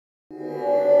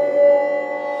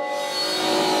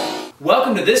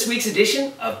Welcome to this week's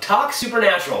edition of Talk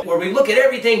Supernatural, where we look at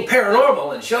everything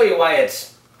paranormal and show you why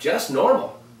it's just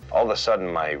normal. All of a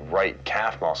sudden, my right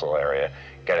calf muscle area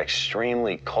got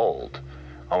extremely cold,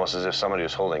 almost as if somebody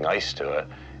was holding ice to it,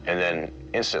 and then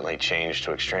instantly changed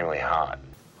to extremely hot.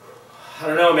 I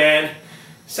don't know, man.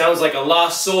 Sounds like a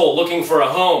lost soul looking for a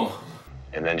home.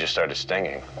 And then just started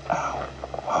stinging. Yeah.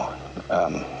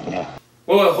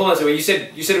 Whoa, hold on. So you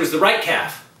said it was the right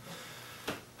calf.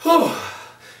 Whew.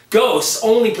 Ghosts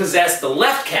only possess the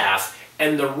left calf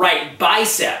and the right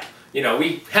bicep. You know,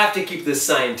 we have to keep this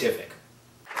scientific.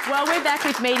 Well, we're back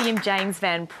with medium James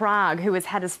Van Prague, who has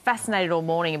had us fascinated all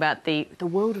morning about the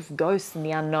world of ghosts and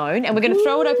the unknown. And we're going to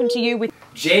throw it open to you with...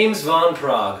 James Van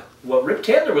Prague. What Rip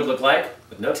Taylor would look like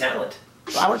with no talent.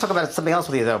 I want to talk about something else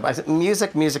with you, though. I said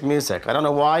music. I don't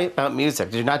know why about music.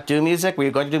 Did you not do music? Were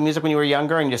you going to do music when you were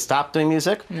younger and you stopped doing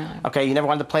music? No. Okay, you never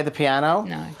wanted to play the piano?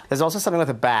 No. There's also something with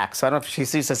the back. So I don't know if she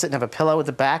used to sit and have a pillow with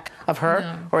the back of her,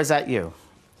 No. or is that you?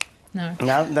 No.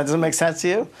 No? That doesn't make sense to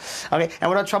you? Okay, and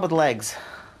what about trouble with legs?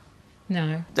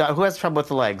 No. Who has trouble with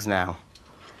the legs now?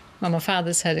 Well, my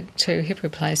father's had 2 hip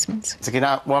replacements. So he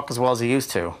cannot walk as well as he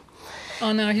used to?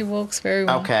 Oh, no, he walks very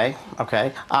well. Okay.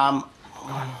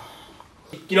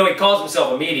 You know, he calls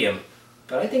himself a medium,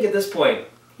 but I think at this point,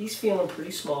 he's feeling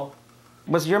pretty small.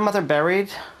 Was your mother buried?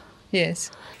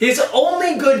 Yes. His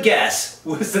only good guess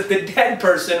was that the dead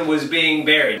person was being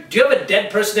buried. Do you have a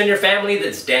dead person in your family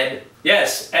that's dead?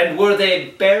 Yes, and were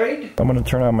they buried? I'm gonna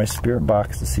turn on my spirit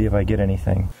box to see if I get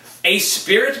anything. A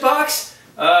spirit box?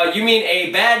 You mean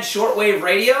a bad shortwave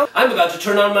radio? I'm about to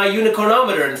turn on my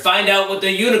unicornometer and find out what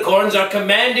the unicorns are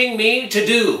commanding me to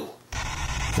do.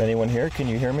 Is anyone here? Can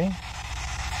you hear me?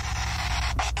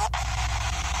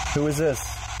 Who is this?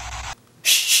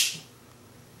 Shh!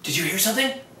 Did you hear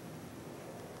something?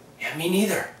 Yeah, me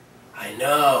neither. I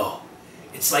know.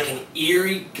 It's like an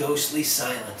eerie, ghostly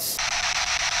silence.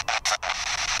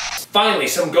 Finally,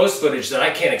 some ghost footage that I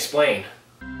can't explain.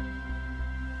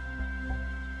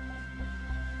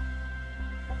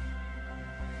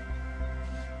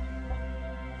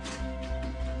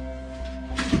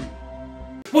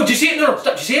 Whoa, did you see it? No,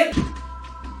 stop, did you see it?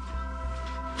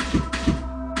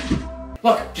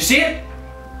 Look, did you see it?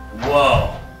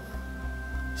 Whoa.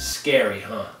 Scary,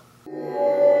 huh?